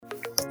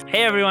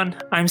Hey everyone,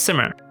 I'm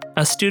Simmer,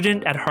 a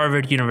student at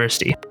Harvard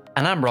University.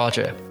 And I'm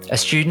Roger, a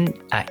student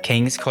at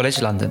King's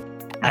College London.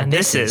 And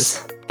this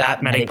is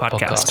That Medic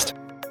Podcast.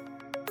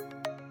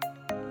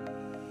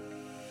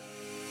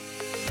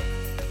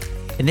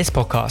 In this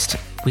podcast,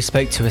 we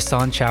spoke to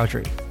Hassan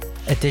Chowdhury,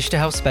 a digital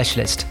health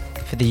specialist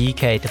for the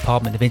UK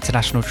Department of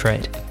International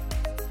Trade.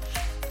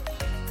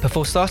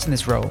 Before starting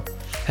this role,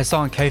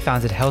 Hassan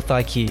co-founded Health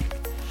IQ,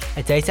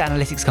 a data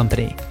analytics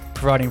company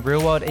providing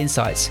real-world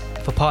insights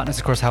for partners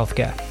across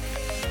healthcare.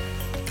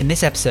 In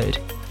this episode,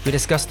 we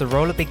discuss the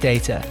role of big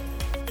data,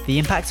 the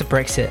impact of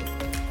Brexit,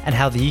 and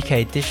how the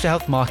UK digital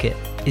health market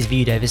is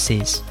viewed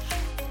overseas.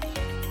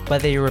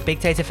 Whether you're a big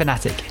data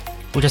fanatic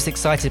or just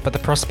excited by the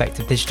prospect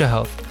of digital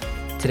health,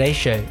 today's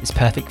show is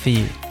perfect for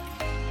you.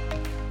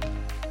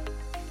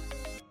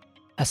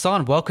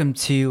 Hassan, welcome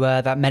to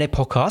That Medic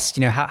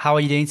Podcast. How are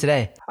you doing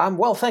today? I'm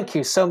well, thank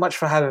you so much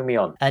for having me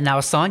on. Now,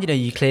 Hassan,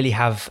 you clearly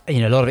have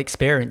a lot of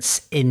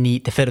experience in the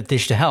field of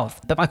digital health.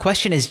 But my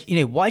question is,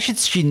 why should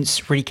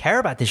students really care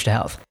about digital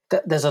health?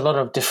 There's a lot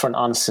of different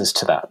answers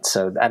to that.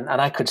 So, and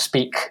I could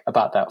speak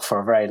about that for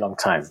a very long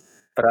time.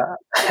 But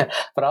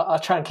I'll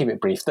try and keep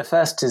it brief. The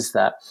first is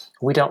that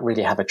we don't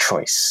really have a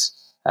choice.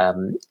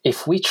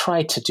 If we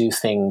try to do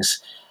things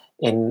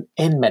in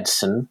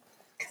medicine,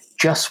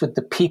 just with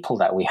the people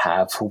that we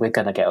have, we're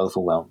going to get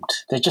overwhelmed.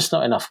 There's just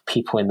not enough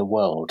people in the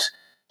world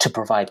to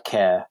provide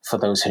care for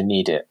those who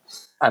need it,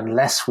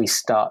 unless we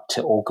start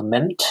to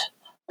augment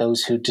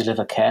those who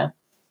deliver care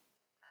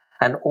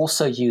and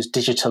also use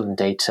digital and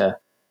data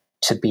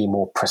to be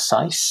more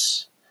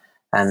precise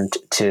and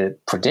to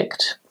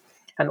predict.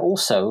 And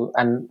also,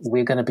 and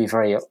we're going to be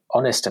very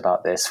honest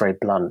about this, very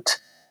blunt,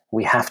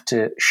 we have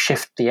to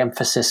shift the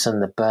emphasis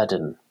and the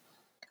burden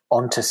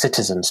onto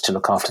citizens to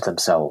look after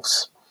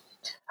themselves.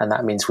 And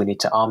that means we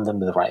need to arm them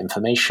with the right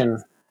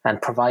information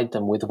and provide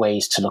them with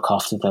ways to look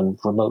after them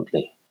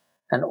remotely.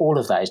 And all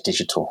of that is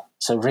digital.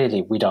 So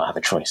really, we don't have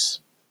a choice.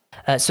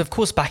 So, of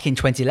course, back in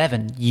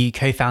 2011, you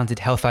co-founded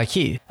Health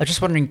IQ. I was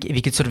just wondering if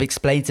you could sort of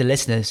explain to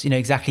listeners,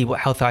 exactly what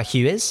Health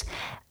IQ is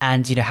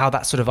and, how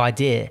that sort of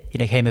idea,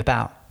 came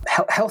about.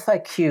 Health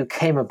IQ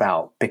came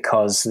about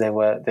because there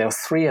were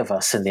three of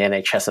us in the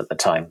NHS at the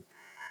time.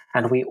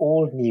 And we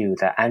all knew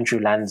that Andrew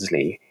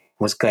Lansley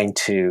was going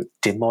to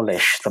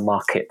demolish the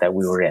market that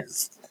we were in,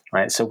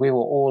 right? So we were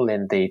all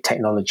in the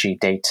technology,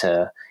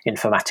 data,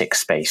 informatics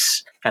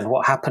space. And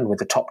what happened with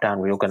the top-down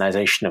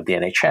reorganization of the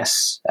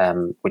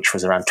NHS, which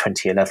was around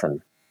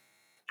 2011,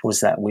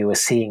 was that we were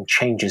seeing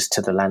changes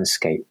to the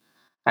landscape.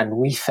 And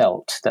we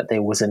felt that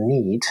there was a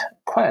need,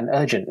 quite an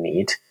urgent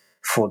need,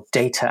 for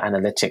data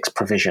analytics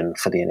provision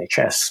for the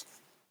NHS.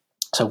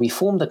 So we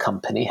formed a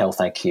company, Health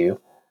IQ,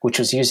 which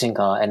was using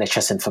our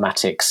NHS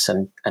informatics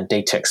and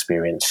data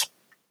experience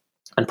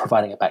and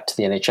providing it back to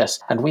the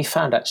NHS. And we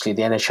found actually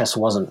the NHS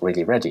wasn't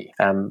really ready.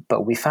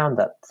 But we found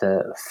that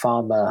the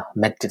pharma,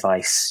 med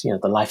device,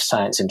 the life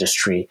science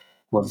industry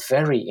were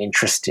very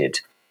interested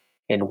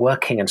in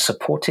working and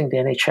supporting the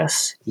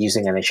NHS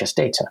using NHS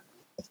data.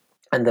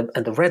 And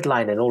the red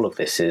line in all of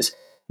this is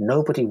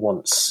nobody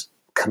wants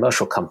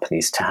commercial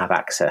companies to have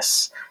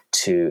access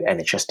to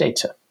NHS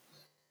data.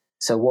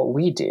 So what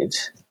we did,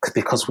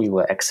 because we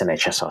were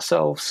ex-NHS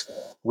ourselves,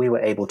 we were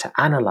able to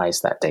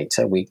analyze that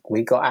data.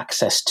 We got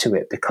access to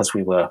it because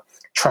we were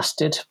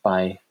trusted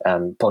by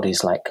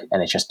bodies like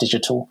NHS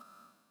Digital,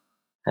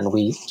 and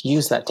we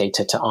used that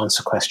data to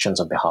answer questions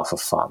on behalf of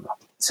pharma.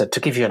 So to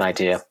give you an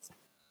idea,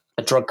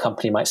 a drug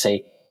company might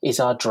say, is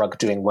our drug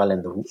doing well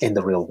in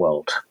the real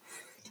world?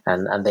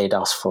 And they'd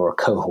ask for a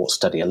cohort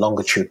study, a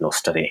longitudinal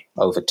study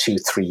over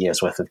 2-3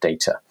 years worth of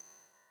data.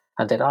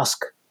 And they'd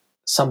ask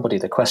somebody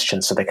the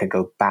question so they could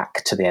go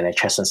back to the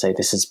NHS and say,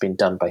 this has been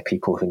done by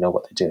people who know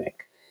what they're doing.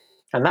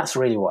 And that's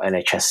really what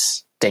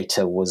NHS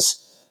data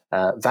was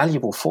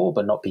valuable for,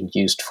 but not being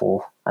used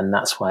for. And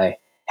that's why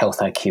Health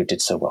IQ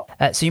did so well.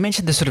 So you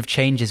mentioned the sort of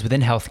changes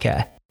within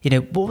healthcare.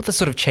 What were the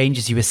sort of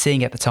changes you were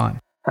seeing at the time?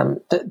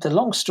 The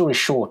long story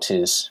short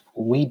is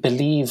we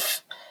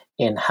believe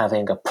in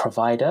having a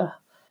provider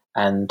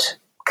and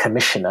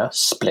commissioner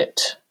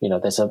split.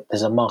 There's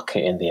a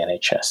market in the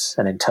NHS,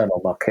 an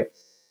internal market.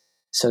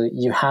 So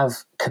you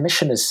have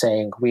commissioners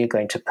saying, we are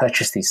going to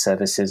purchase these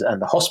services,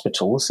 and the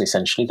hospitals,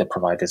 essentially the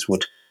providers,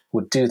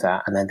 would do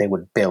that, and then they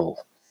would bill.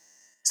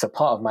 So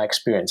part of my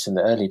experience in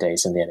the early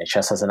days in the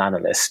NHS as an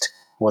analyst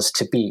was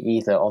to be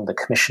either on the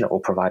commissioner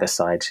or provider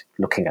side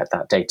looking at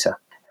that data.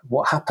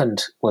 What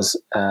happened was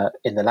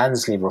in the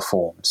Lansley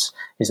reforms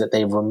is that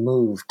they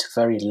removed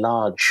very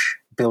large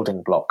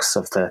building blocks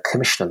of the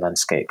commissioner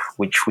landscape,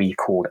 which we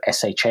called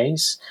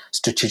SHAs,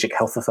 Strategic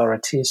Health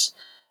Authorities,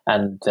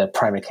 and the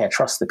Primary Care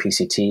Trust, the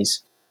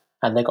PCTs,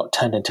 and they got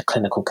turned into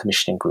clinical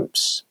commissioning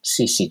groups,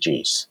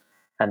 CCGs,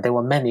 and there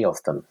were many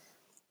of them.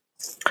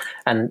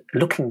 And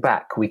looking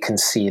back, we can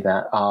see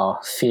that our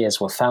fears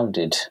were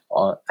founded,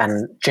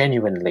 and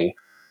genuinely,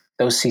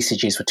 those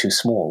CCGs were too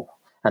small,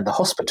 and the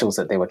hospitals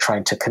that they were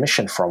trying to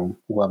commission from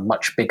were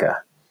much bigger.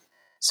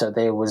 So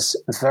there was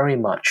very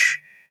much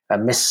a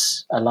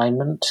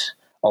misalignment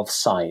of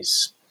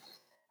size.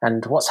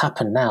 And what's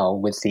happened now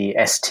with the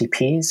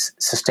STPs,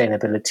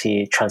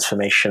 Sustainability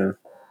Transformation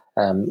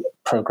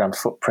Program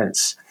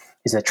footprints,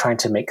 is they're trying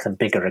to make them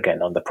bigger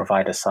again on the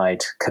provider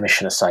side,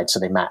 commissioner side, so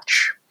they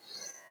match.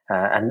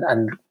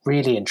 And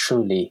really and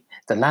truly,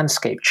 the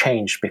landscape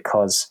changed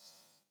because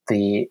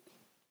the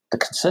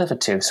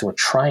Conservatives were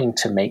trying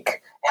to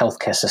make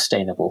healthcare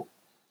sustainable.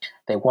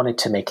 They wanted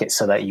to make it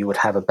so that you would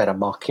have a better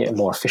market,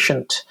 more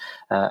efficient,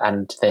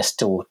 and they're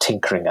still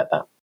tinkering at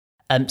that.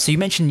 So you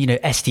mentioned,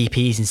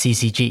 STPs and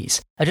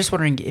CCGs. I'm just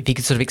wondering if you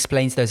could sort of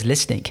explain to those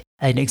listening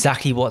and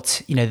exactly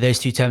what, those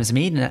two terms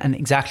mean and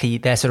exactly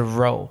their sort of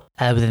role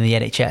within the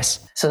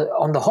NHS. So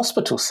on the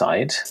hospital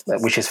side,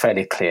 which is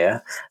fairly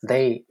clear,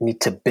 they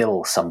need to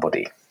bill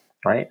somebody,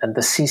 right? And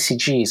the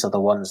CCGs are the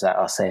ones that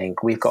are saying,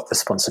 we've got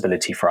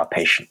responsibility for our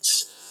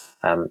patients.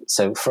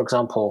 So for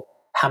example,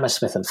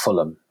 Hammersmith and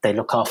Fulham, they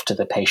look after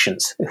the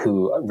patients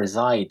who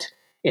reside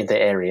in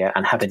the area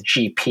and have a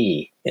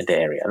GP in the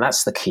area. And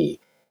that's the key.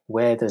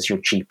 Where does your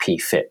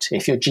GP fit?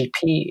 If your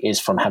GP is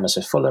from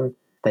Hammersmith Fulham,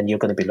 then you're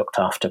going to be looked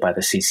after by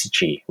the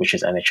CCG, which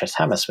is NHS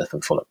Hammersmith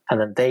and Fulham.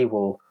 And then they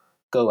will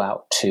go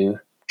out to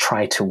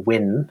try to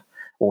win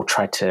or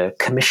try to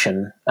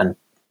commission and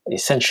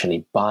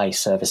essentially buy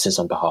services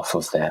on behalf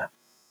of their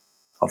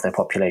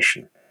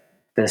population.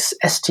 This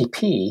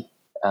STP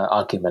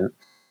argument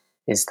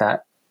is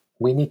that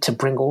we need to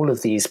bring all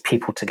of these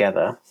people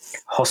together,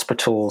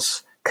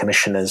 hospitals,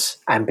 commissioners,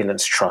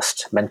 ambulance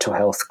trust, mental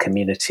health,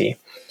 community,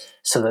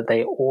 so that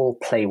they all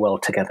play well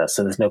together,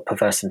 so there's no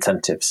perverse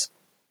incentives.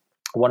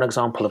 One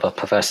example of a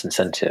perverse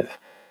incentive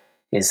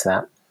is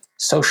that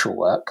social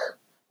work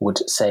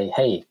would say,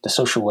 hey, the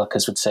social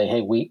workers would say,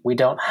 hey, we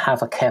don't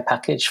have a care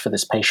package for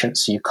this patient,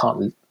 so you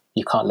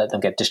can't let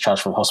them get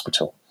discharged from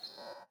hospital.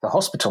 The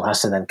hospital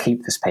has to then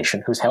keep this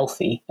patient who's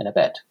healthy in a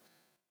bed.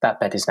 That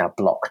bed is now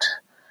blocked.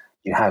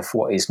 You have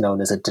what is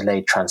known as a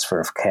delayed transfer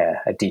of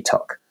care, a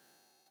DTOC.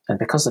 And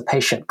because the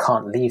patient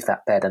can't leave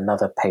that bed,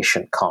 another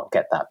patient can't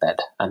get that bed.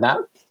 And that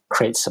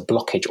creates a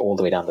blockage all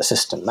the way down the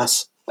system.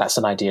 That's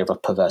an idea of a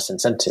perverse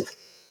incentive,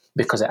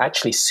 because it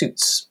actually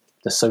suits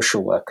the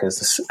social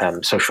workers,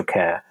 social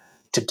care,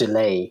 to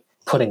delay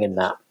putting in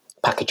that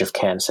package of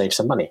care and save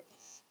some money,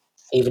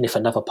 even if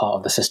another part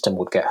of the system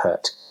would get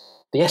hurt.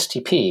 The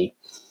STP,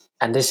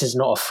 and this is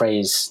not a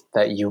phrase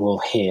that you will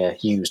hear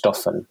used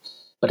often,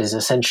 but is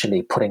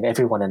essentially putting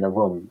everyone in a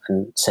room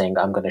and saying,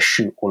 I'm going to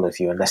shoot all of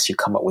you unless you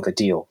come up with a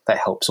deal that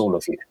helps all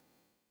of you.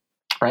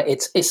 Right?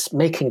 It's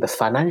making the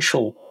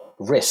financial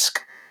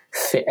risk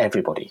fit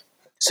everybody.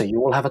 So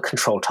you all have a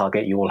control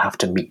target you all have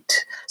to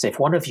meet. So if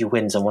one of you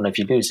wins and one of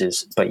you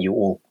loses, but you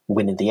all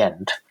win in the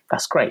end,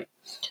 that's great.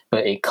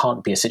 But it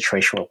can't be a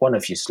situation where one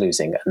of you's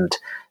losing and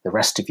the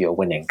rest of you are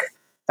winning.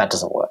 That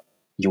doesn't work.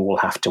 You all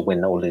have to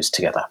win or lose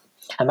together.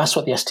 And that's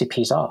what the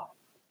STPs are.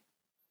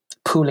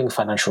 Pooling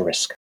financial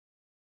risk.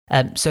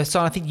 So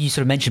I think you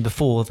sort of mentioned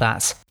before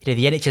that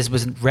the NHS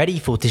wasn't ready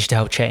for digital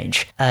health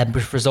change,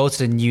 which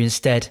resulted in you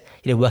instead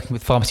working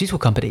with pharmaceutical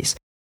companies.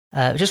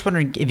 Just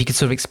wondering if you could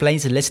sort of explain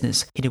to the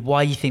listeners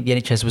why you think the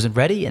NHS wasn't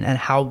ready and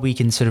how we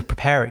can sort of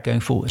prepare it going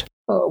forward.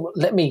 Well,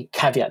 let me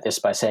caveat this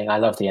by saying I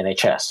love the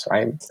NHS,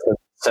 right?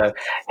 So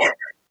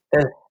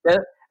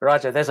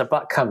Raja, there's a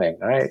but coming,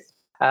 right?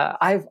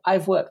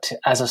 I've worked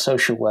as a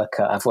social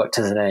worker. I've worked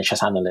as an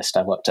NHS analyst.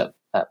 I've worked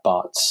at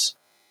Barts.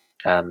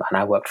 And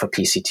I worked for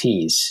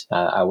PCTs.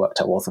 I worked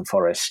at Waltham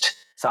Forest.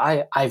 So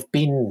I've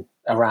been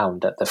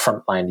around at the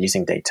front line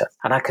using data.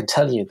 And I can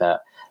tell you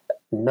that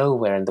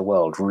nowhere in the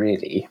world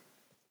really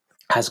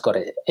has got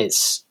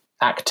its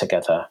act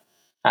together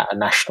at a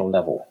national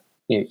level.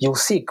 You'll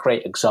see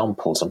great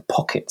examples and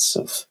pockets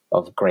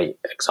of great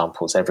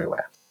examples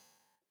everywhere.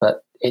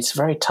 But it's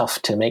very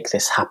tough to make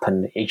this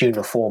happen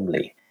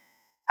uniformly.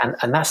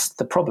 And that's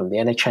the problem. The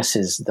NHS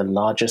is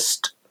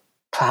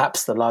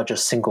perhaps the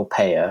largest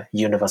single-payer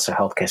universal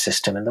healthcare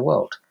system in the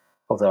world.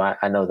 Although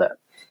I know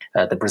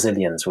that the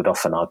Brazilians would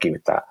often argue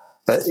with that.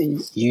 But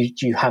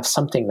you have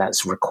something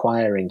that's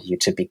requiring you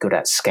to be good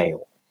at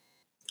scale.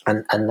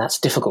 And that's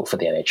difficult for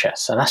the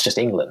NHS. And that's just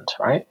England,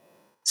 right?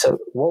 So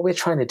what we're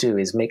trying to do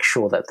is make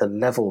sure that the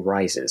level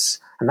rises.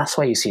 And that's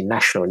why you see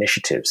national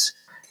initiatives.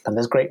 And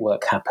there's great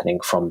work happening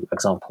from,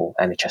 example,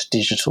 NHS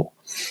Digital.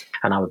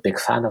 And I'm a big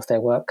fan of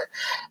their work.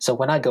 So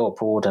when I go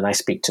abroad and I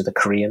speak to the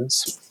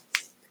Koreans,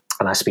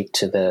 and I speak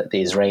to the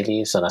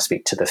Israelis, and I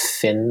speak to the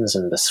Finns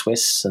and the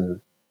Swiss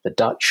and the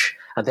Dutch,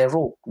 and they're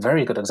all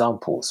very good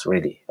examples,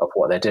 really, of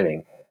what they're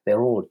doing.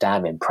 They're all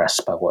damn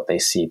impressed by what they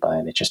see by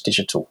NHS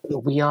Digital.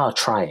 We are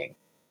trying,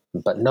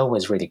 but no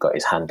one's really got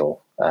his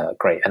handle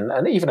great.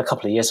 And even a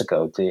couple of years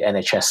ago, the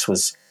NHS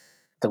was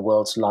the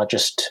world's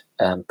largest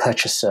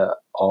purchaser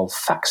of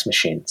fax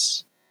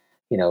machines.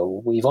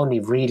 We've only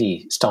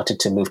really started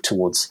to move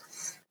towards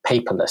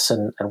paperless,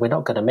 and we're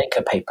not going to make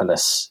a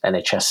paperless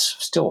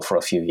NHS still for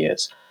a few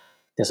years.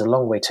 There's a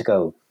long way to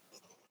go.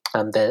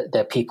 And there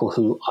are people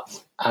who,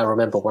 I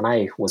remember when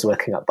I was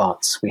working at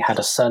Barts, we had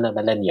a Cerner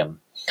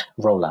Millennium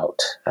rollout,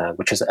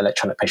 which is an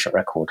electronic patient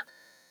record.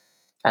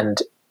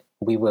 And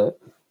we were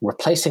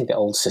replacing the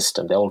old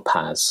system, the old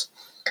PAS,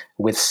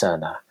 with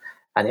Cerner.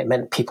 And it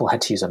meant people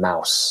had to use a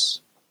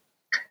mouse.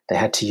 They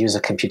had to use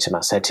a computer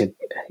mouse. They had to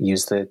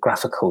use the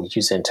graphical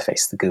user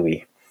interface, the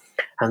GUI.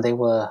 And they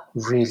were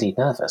really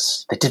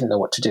nervous. They didn't know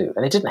what to do.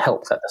 And it didn't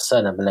help that the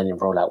Cerner Millennium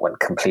rollout went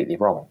completely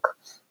wrong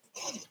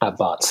at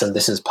Barts. And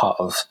this is part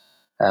of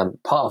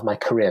my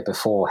career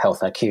before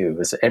Health IQ,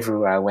 was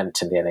everywhere I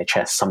went in the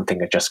NHS, something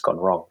had just gone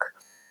wrong.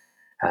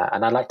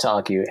 And I like to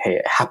argue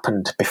it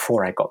happened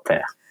before I got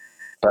there.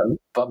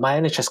 But my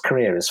NHS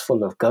career is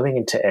full of going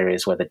into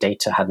areas where the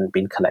data hadn't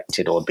been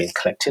collected or been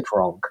collected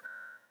wrong.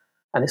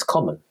 And it's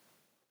common.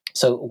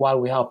 So while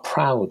we are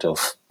proud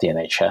of the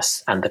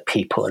NHS and the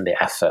people and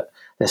the effort,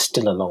 there's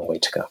still a long way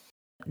to go.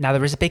 Now,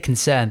 there is a big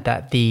concern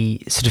that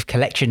the sort of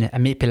collection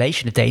and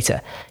manipulation of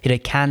data,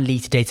 can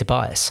lead to data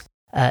bias.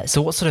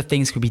 So what sort of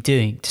things could we be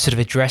doing to sort of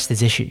address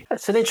this issue?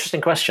 That's an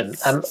interesting question.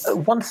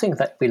 One thing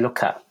that we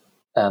look at,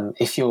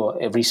 if you're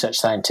a research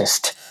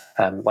scientist,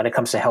 when it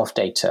comes to health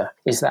data,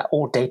 is that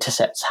all data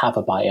sets have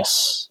a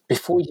bias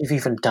before you've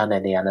even done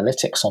any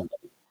analytics on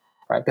them,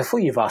 right? Before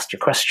you've asked your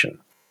question.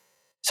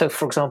 So,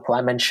 for example,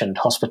 I mentioned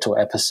hospital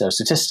episode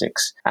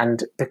statistics,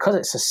 and because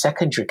it's a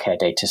secondary care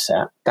data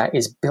set that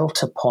is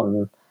built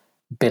upon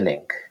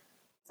billing,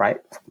 right?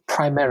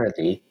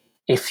 Primarily,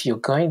 if you're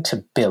going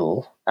to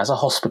bill as a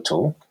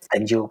hospital,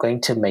 then you're going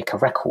to make a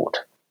record.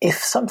 If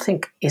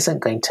something isn't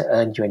going to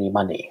earn you any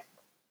money,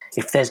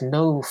 if there's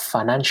no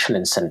financial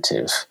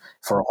incentive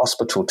for a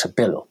hospital to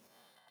bill,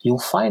 you'll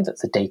find that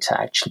the data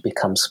actually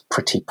becomes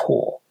pretty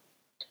poor.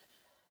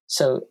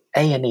 So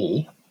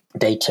A&E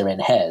data in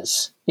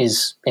HERS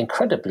is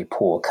incredibly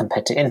poor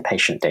compared to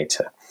inpatient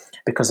data,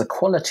 because the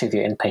quality of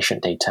your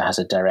inpatient data has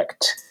a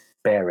direct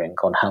bearing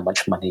on how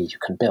much money you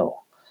can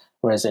bill.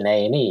 Whereas in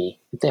A&E,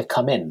 they've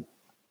come in,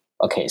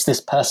 okay, it's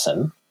this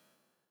person,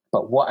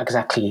 but what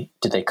exactly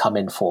did they come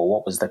in for?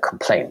 What was the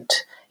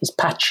complaint? It's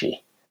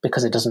patchy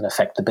because it doesn't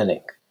affect the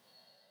billing.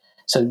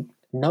 So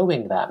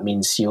knowing that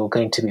means you're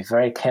going to be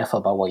very careful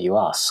about what you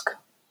ask,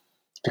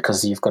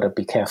 because you've got to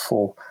be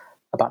careful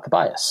about the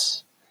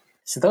bias.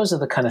 So those are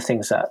the kind of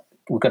things that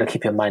we've got to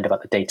keep in mind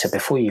about the data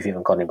before you've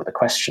even gone in with a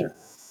question.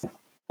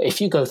 If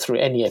you go through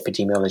any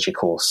epidemiology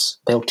course,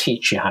 they'll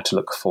teach you how to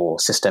look for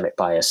systemic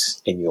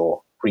bias in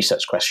your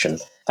research question.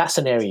 That's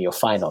an area you're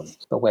fine on.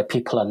 But where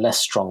people are less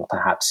strong,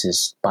 perhaps,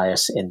 is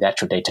bias in the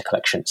actual data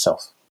collection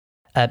itself.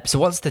 So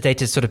once the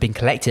data has sort of been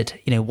collected,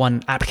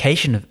 one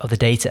application of the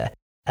data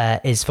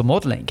is for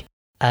modelling.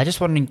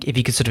 Just wondering if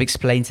you could sort of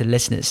explain to the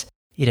listeners,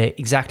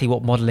 exactly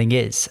what modelling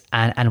is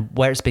and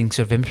where it's being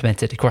sort of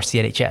implemented across the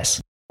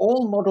NHS.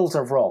 All models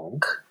are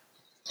wrong,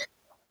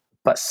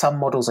 but some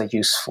models are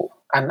useful.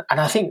 And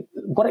I think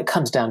what it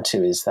comes down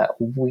to is that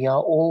we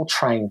are all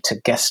trying to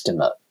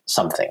guesstimate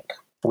something.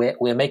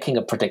 We're making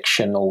a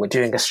prediction, or we're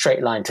doing a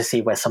straight line to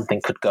see where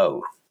something could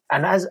go.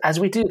 And as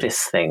we do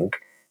this thing,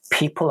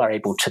 people are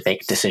able to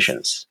make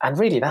decisions. And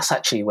really, that's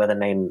actually where the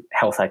name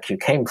Health IQ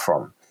came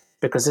from,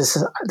 because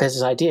there's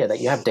this idea that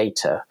you have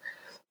data,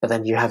 but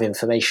then you have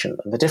information.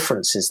 And the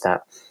difference is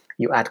that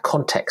you add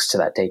context to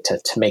that data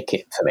to make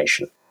it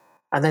information.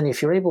 And then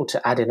if you're able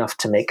to add enough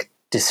to make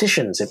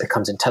decisions, it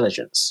becomes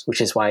intelligence,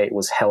 which is why it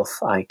was Health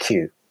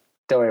IQ.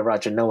 Don't worry,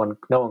 Raja, no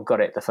one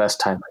got it the first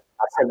time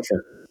I said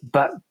it.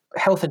 But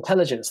health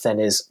intelligence then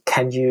is,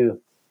 can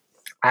you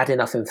add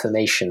enough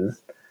information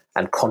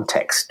and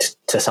context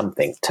to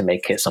something to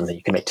make it something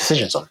you can make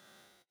decisions on?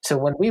 So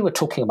when we were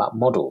talking about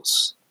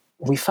models,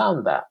 we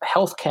found that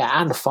healthcare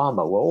and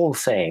pharma were all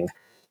saying,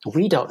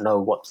 we don't know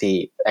what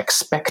the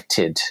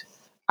expected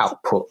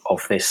output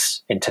of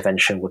this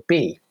intervention would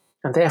be.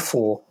 And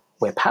therefore,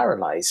 we're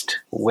paralyzed.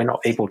 We're not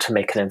able to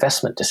make an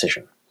investment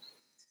decision.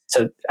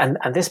 So, and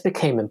this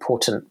became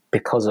important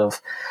because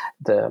of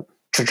the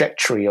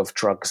trajectory of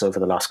drugs over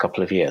the last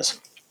couple of years,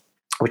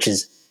 which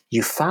is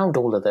you found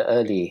all of the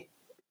early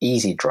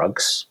easy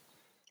drugs.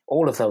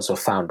 All of those were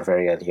found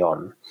very early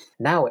on.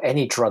 Now,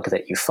 any drug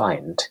that you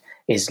find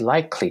is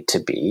likely to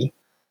be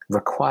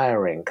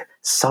requiring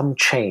some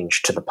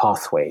change to the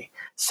pathway,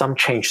 some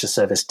change to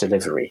service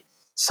delivery.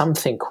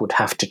 Something would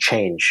have to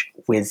change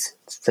with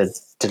the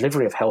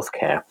delivery of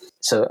healthcare.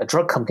 So a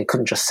drug company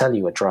couldn't just sell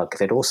you a drug.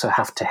 They'd also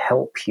have to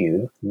help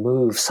you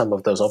move some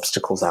of those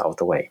obstacles out of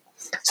the way.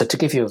 So to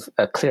give you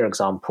a clear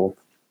example,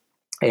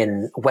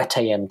 in wet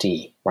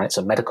AMD, right,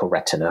 so medical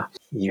retina,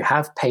 you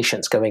have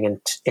patients going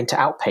into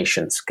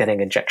outpatients getting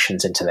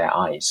injections into their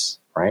eyes,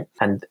 right?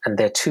 And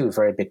there are two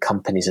very big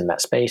companies in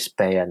that space,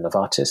 Bayer and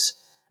Novartis.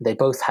 They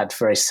both had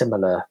very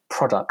similar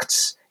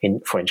products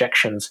for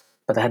injections,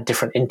 but they had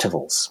different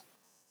intervals.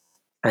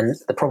 And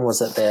the problem was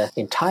that their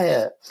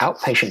entire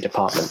outpatient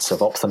departments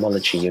of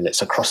ophthalmology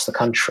units across the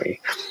country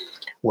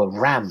were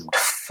rammed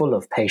full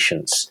of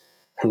patients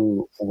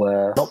who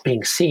were not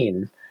being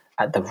seen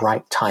at the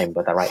right time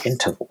with the right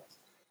interval.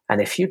 And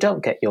if you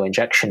don't get your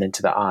injection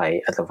into the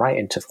eye at the right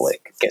interval,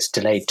 it gets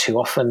delayed too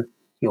often,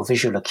 your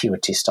visual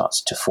acuity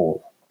starts to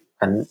fall.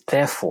 And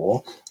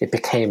therefore, it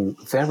became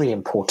very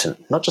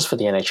important, not just for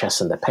the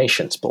NHS and their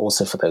patients, but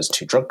also for those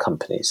two drug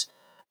companies,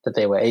 that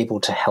they were able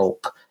to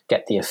help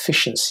get the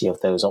efficiency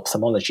of those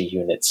ophthalmology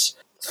units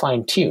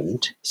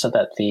fine-tuned so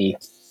that the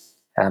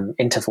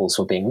intervals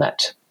were being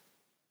met.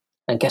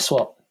 And guess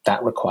what?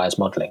 That requires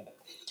modeling.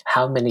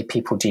 How many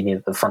people do you need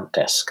at the front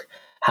desk?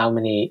 How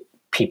many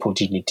people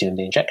do you need doing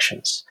the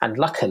injections? And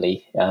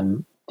luckily,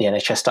 the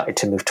NHS started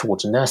to move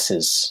towards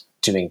nurses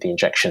doing the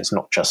injections,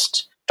 not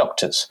just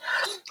doctors,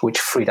 which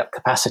freed up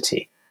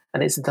capacity.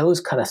 And it's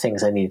those kind of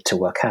things I needed to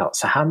work out.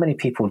 So how many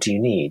people do you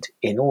need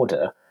in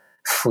order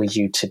for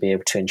you to be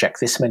able to inject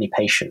this many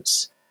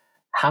patients?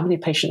 How many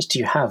patients do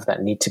you have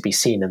that need to be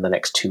seen in the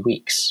next 2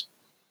 weeks?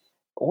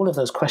 All of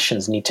those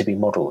questions need to be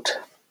modeled.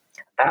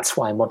 That's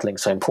why modeling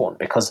is so important,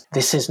 because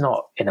this is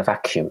not in a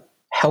vacuum.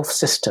 Health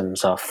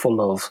systems are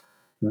full of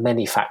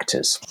many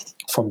factors,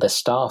 from their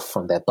staff,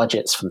 from their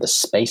budgets, from the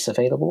space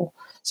available.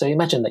 So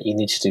imagine that you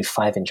need to do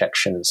 5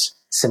 injections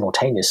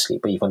simultaneously,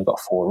 but you've only got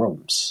 4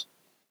 rooms.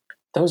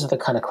 Those are the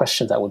kind of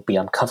questions that would be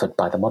uncovered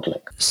by the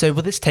modeling. So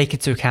will this take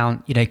into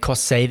account,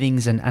 cost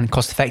savings and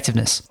cost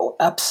effectiveness? Oh,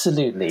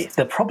 absolutely.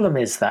 The problem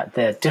is that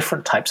there are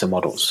different types of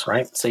models,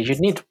 right? So you'd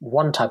need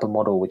one type of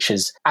model which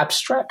is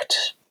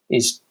abstract,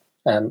 is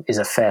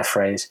a fair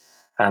phrase,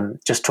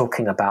 just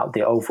talking about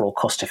the overall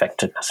cost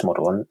effectiveness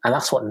model. And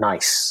that's what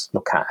NICE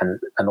look at,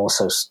 and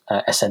also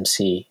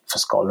SMC for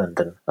Scotland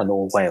and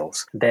all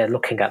Wales. They're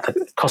looking at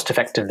the cost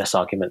effectiveness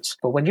arguments.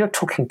 But when you're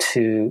talking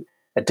to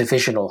a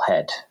divisional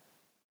head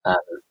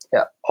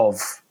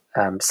of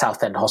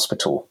Southend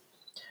Hospital,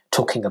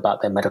 talking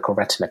about their medical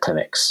retina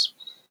clinics,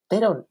 they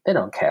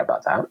don't care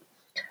about that.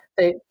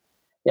 They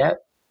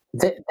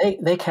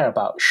care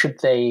about, should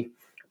they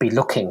be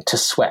looking to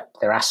sweat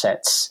their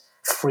assets,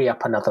 free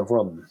up another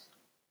room,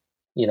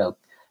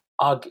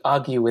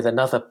 argue with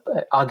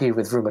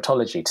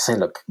rheumatology to say,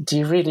 look, do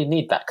you really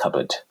need that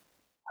cupboard?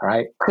 All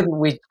right, couldn't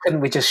we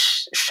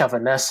just shove a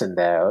nurse in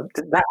there?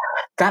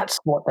 That's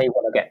what they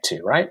want to get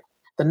to, right?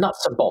 The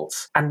nuts and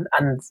bolts, and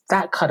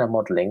that kind of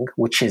modelling,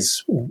 which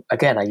is,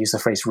 again, I use the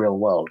phrase real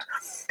world,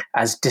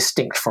 as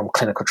distinct from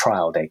clinical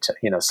trial data.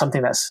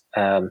 Something that's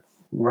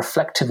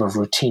reflective of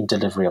routine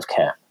delivery of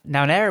care.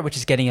 Now, an area which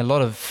is getting a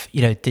lot of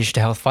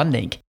digital health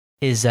funding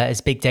is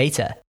big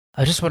data.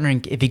 I was just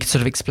wondering if you could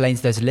sort of explain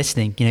to those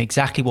listening,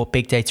 exactly what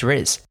big data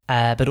is,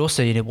 but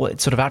also what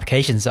sort of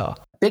applications are.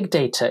 Big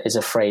data is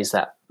a phrase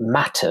that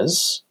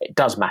matters. It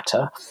does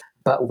matter.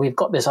 But we've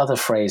got this other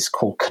phrase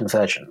called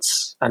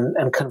convergence.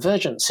 And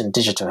convergence in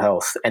digital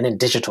health and in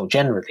digital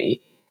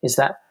generally is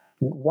that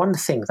one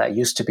thing that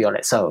used to be on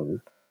its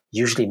own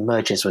usually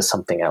merges with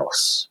something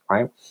else,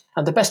 right?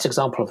 And the best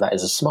example of that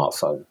is a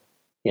smartphone.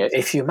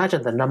 If you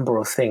imagine the number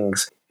of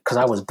things, because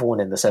I was born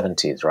in the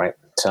 70s, right?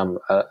 So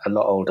I'm a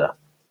lot older.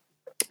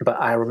 But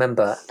I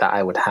remember that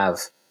I would have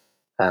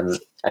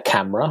a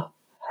camera,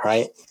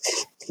 right?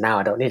 Now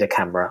I don't need a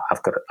camera.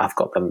 I've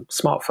got the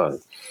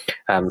smartphone.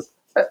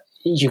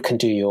 You can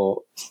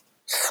do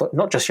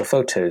not just your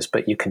photos,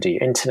 but you can do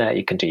your internet,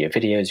 you can do your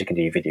videos, you can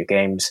do your video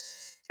games.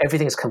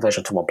 Everything is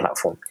converged to one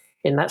platform.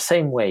 In that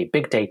same way,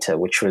 big data,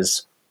 which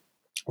was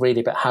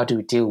really about how do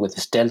we deal with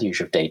this deluge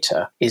of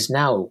data, is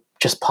now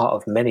just part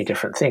of many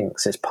different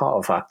things. It's part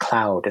of our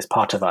cloud, it's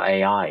part of our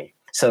AI.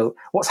 So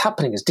what's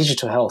happening is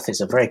digital health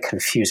is a very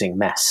confusing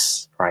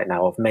mess right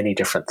now of many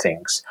different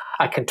things.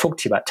 I can talk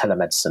to you about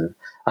telemedicine.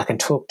 I can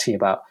talk to you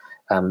about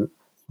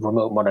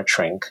remote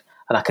monitoring.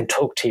 And I can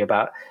talk to you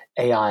about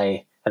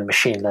AI and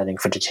machine learning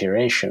for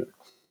deterioration.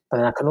 But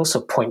then I can also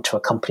point to a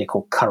company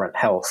called Current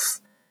Health,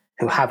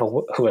 who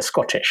are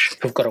Scottish,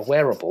 who've got a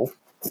wearable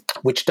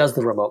which does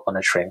the remote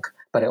monitoring,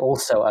 but it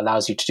also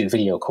allows you to do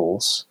video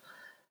calls,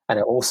 and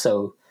it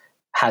also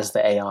has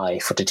the AI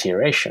for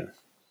deterioration.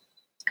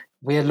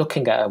 We're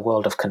looking at a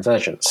world of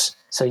convergence.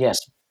 So yes,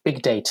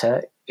 big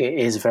data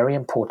is very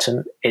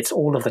important. It's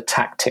all of the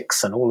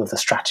tactics and all of the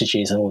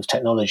strategies and all the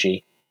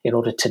technology in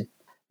order to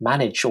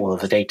manage all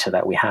of the data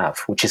that we have,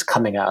 which is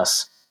coming at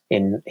us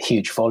in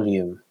huge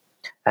volume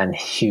and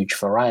huge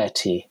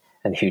variety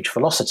and huge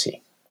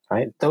velocity.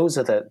 Right? Those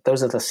are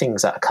the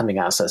things that are coming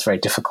at us that's very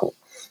difficult.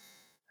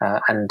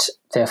 And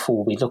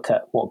therefore, we look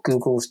at what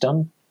Google's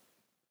done,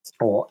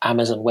 or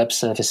Amazon Web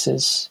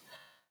Services,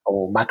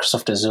 or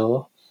Microsoft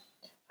Azure,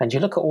 and you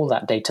look at all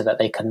that data that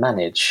they can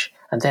manage,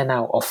 and they're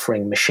now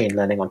offering machine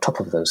learning on top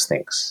of those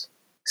things.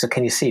 So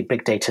can you see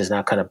big data is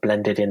now kind of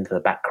blended into the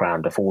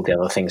background of all the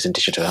other things in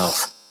digital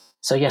health?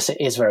 So yes,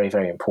 it is very,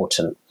 very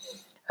important.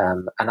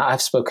 And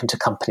I've spoken to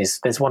companies.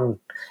 There's one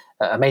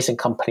amazing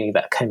company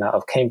that came out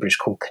of Cambridge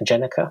called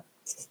Congenica,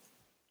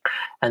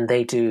 and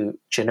they do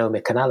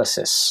genomic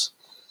analysis.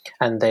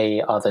 And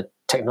they are the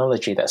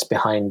technology that's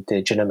behind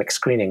the genomic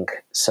screening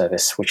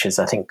service, which is,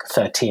 I think,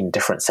 13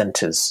 different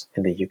centres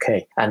in the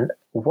UK. And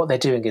what they're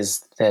doing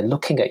is they're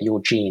looking at your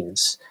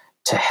genes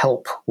to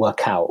help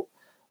work out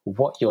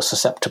what you're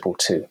susceptible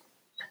to,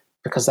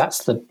 because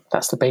that's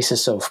the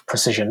basis of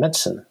precision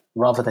medicine.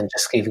 Rather than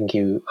just giving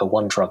you a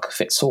one drug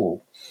fits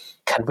all,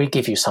 can we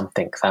give you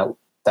something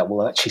that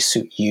will actually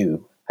suit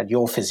you and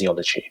your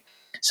physiology?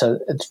 So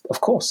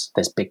of course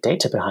there's big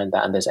data behind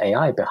that and there's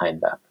AI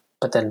behind that.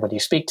 But then when you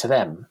speak to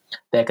them,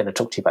 they're going to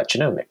talk to you about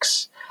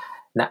genomics.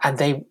 Now, and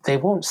they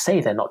won't say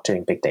they're not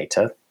doing big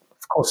data,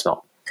 of course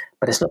not.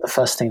 but it's not the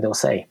first thing they'll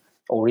say,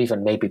 or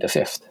even maybe the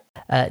fifth.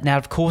 Now,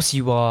 of course,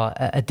 you are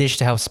a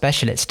digital health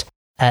specialist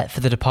for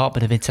the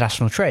Department of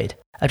International Trade.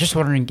 I'm just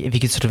wondering if you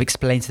could sort of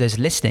explain to those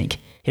listening,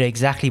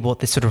 exactly what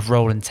this sort of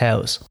role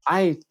entails.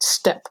 I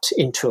stepped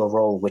into a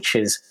role which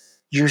is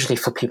usually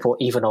for people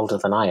even older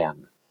than I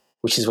am,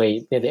 which is where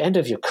near the end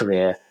of your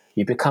career,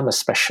 you become a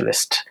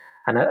specialist.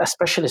 And a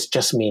specialist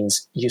just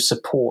means you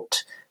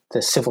support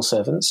the civil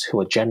servants who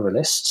are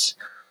generalists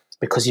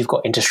because you've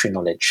got industry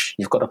knowledge,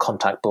 you've got a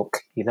contact book,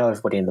 you know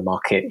everybody in the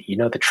market, you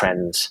know the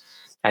trends,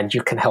 and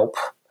you can help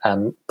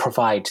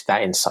provide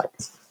that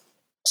insight.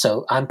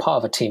 So I'm part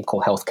of a team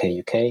called Healthcare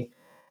UK,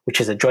 which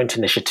is a joint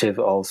initiative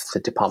of the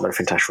Department of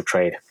International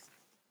Trade,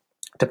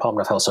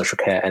 Department of Health, Social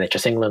Care,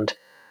 NHS England,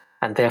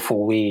 and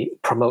therefore we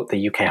promote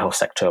the UK health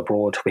sector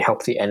abroad. We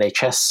help the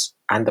NHS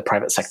and the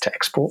private sector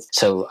export.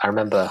 So I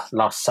remember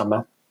last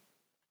summer,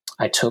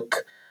 I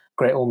took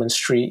Great Ormond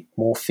Street,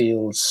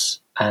 Moorfields,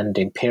 and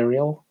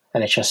Imperial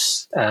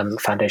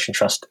NHS Foundation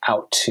Trust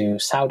out to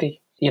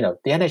Saudi. The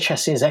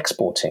NHS is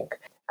exporting,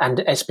 and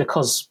it's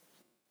because,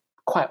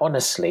 quite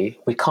honestly,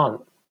 we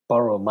can't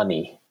borrow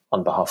money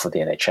on behalf of the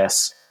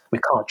NHS. We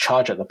can't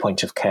charge at the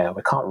point of care.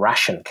 We can't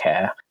ration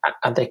care,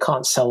 and they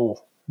can't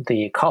sell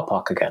the car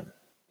park again.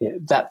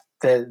 That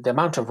the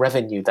amount of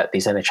revenue that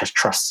these NHS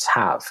trusts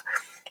have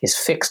is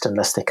fixed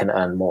unless they can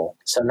earn more.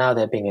 So now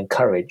they're being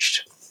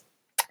encouraged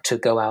to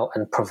go out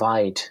and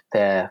provide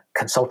their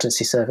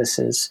consultancy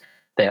services,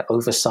 their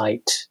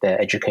oversight,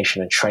 their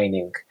education and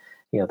training,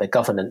 their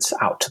governance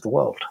out to the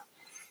world.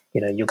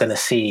 You're going to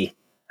see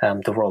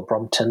the Royal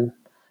Brompton,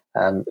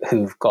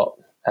 who've got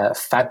a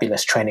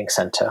fabulous training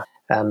centre,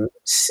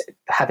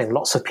 having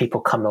lots of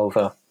people come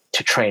over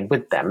to train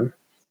with them.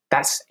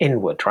 That's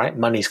inward, right?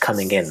 Money's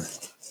coming in.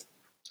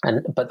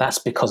 But that's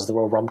because the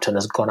Royal Brompton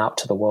has gone out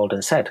to the world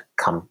and said,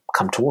 come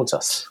towards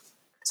us.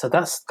 So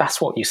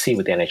that's what you see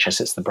with the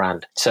NHS. It's the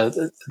brand. So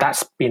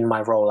that's been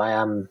my role. I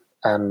am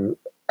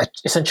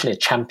essentially a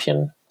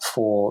champion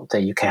for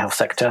the UK health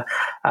sector.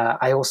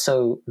 I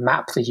also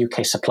map the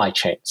UK supply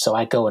chain. So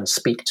I go and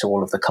speak to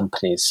all of the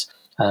companies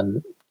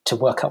to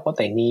work out what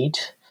they need.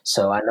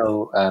 So I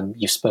know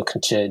you've spoken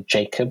to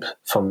Jacob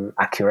from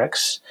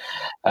Accurex,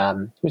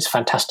 who's a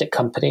fantastic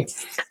company.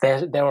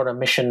 They're on a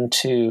mission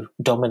to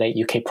dominate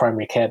UK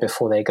primary care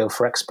before they go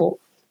for export.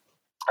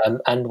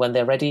 And when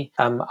they're ready,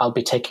 I'll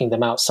be taking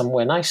them out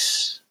somewhere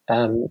nice,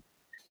 a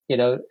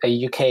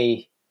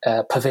UK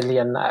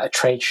pavilion at a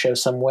trade show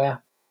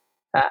somewhere.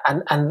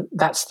 And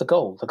that's the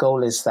goal. The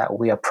goal is that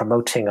we are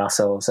promoting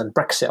ourselves, and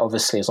Brexit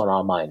obviously is on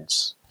our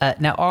minds.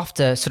 Now,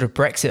 after sort of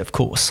Brexit, of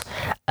course,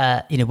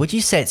 would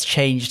you say it's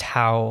changed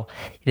how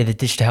the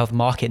digital health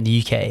market in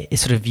the UK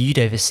is sort of viewed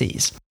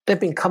overseas? There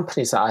have been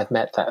companies that I've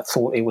met that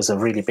thought it was a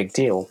really big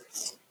deal,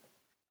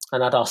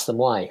 and I'd ask them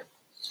why.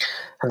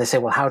 And they say,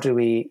 well, how do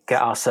we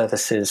get our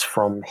services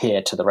from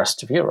here to the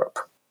rest of Europe?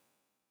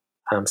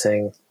 And I'm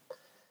saying,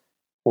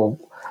 well,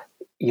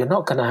 you're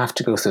not going to have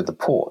to go through the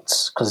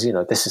ports because,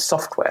 this is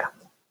software,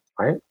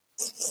 right?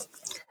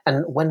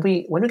 And when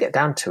we get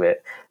down to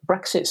it,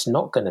 Brexit's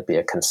not going to be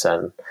a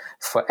concern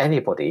for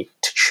anybody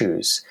to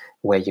choose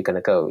where you're going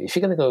to go. If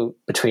you're going to go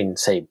between,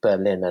 say,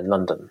 Berlin and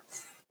London,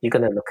 you're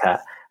going to look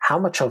at how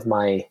much of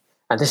my,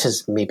 and this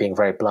is me being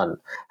very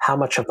blunt, how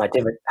much of my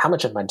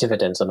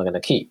dividends am I going to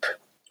keep,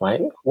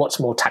 right? What's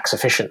more tax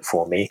efficient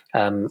for me?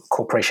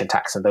 Corporation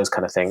tax and those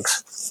kind of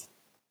things.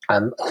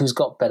 Who's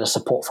got better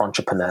support for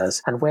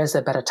entrepreneurs, and where's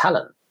there better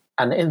talent?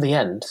 And in the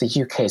end,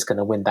 the UK is going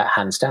to win that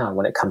hands down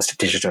when it comes to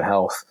digital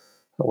health,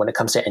 when it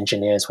comes to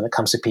engineers, when it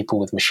comes to people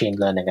with machine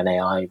learning and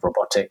AI,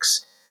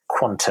 robotics,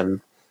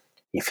 quantum.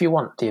 If you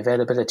want the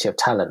availability of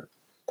talent,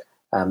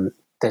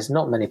 there's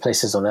not many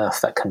places on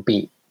earth that can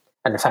beat.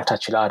 And in fact,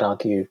 actually, I'd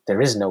argue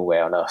there is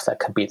nowhere on earth that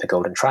can beat the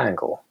Golden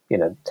Triangle.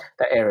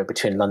 That area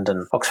between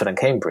London, Oxford and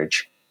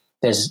Cambridge.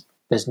 There's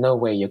no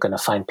way you're going to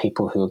find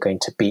people who are going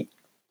to beat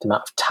the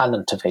amount of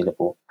talent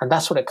available. And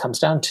that's what it comes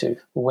down to.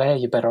 Where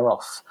you're better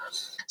off.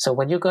 So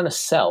when you're going to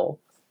sell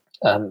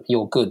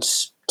your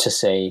goods to,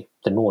 say,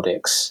 the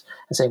Nordics,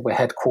 and say we're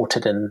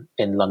headquartered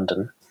in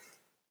London,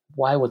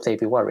 why would they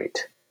be worried?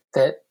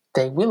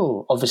 They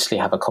will obviously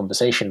have a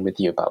conversation with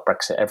you about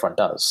Brexit. Everyone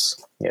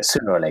does,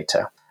 sooner or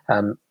later.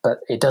 But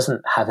it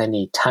doesn't have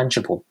any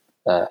tangible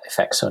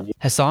effects on you.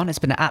 Hassan, it's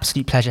been an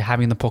absolute pleasure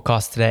having you on the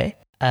podcast today.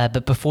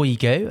 But before you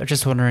go, I'm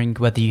just wondering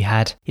whether you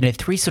had,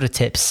 3 sort of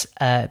tips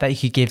that you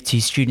could give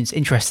to students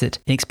interested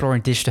in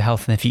exploring digital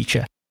health in the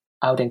future.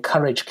 I would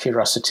encourage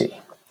curiosity,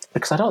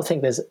 because I don't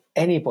think there's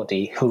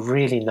anybody who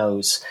really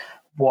knows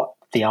what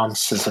the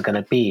answers are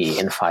going to be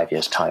in 5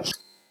 years' time.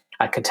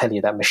 I can tell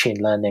you that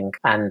machine learning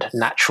and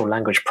natural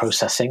language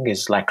processing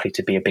is likely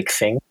to be a big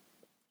thing,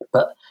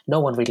 but no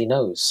one really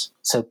knows.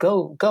 So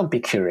go and be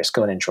curious,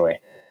 go and enjoy.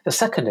 The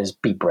second is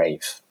be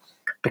brave,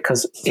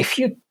 because if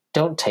you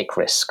don't take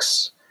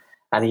risks,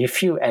 and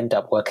if you end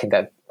up working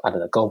at,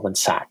 Goldman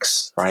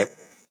Sachs, right?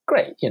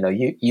 Great,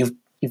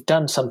 you've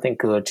done something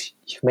good,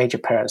 you've made your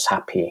parents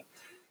happy,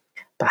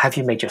 but have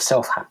you made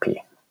yourself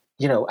happy?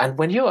 And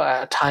when you're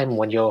at a time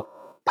when you're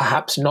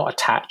perhaps not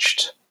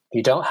attached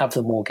You don't have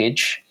the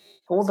mortgage.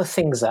 All the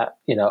things that,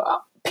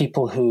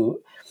 people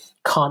who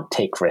can't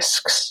take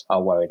risks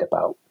are worried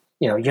about.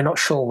 You're not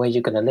sure where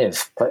you're going to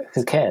live, but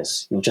who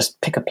cares? You'll just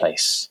pick a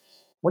place.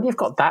 When you've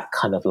got that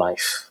kind of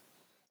life,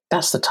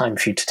 that's the time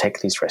for you to take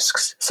these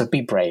risks. So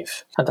be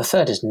brave. And the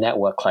third is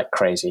network like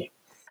crazy,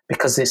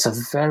 because it's a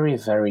very,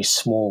 very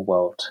small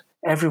world.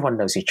 Everyone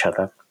knows each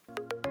other.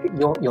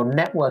 Your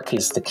network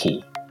is the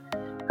key.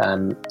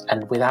 And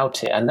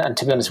without it, and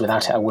to be honest,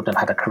 without it, I wouldn't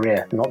have had a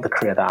career, not the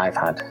career that I've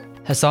had.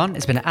 Hassan,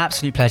 it's been an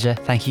absolute pleasure.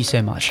 Thank you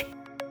so much.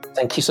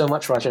 Thank you so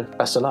much, Rajan.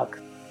 Best of luck.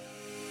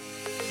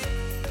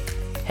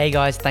 Hey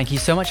guys, thank you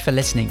so much for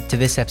listening to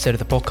this episode of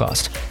the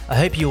podcast. I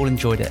hope you all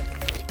enjoyed it.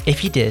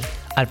 If you did,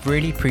 I'd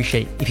really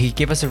appreciate if you could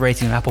give us a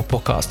rating on Apple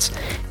Podcasts.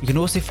 You can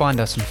also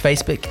find us on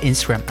Facebook,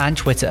 Instagram, and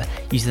Twitter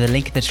using the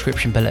link in the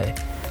description below.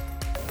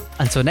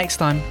 Until next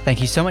time,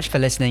 thank you so much for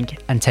listening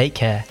and take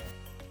care.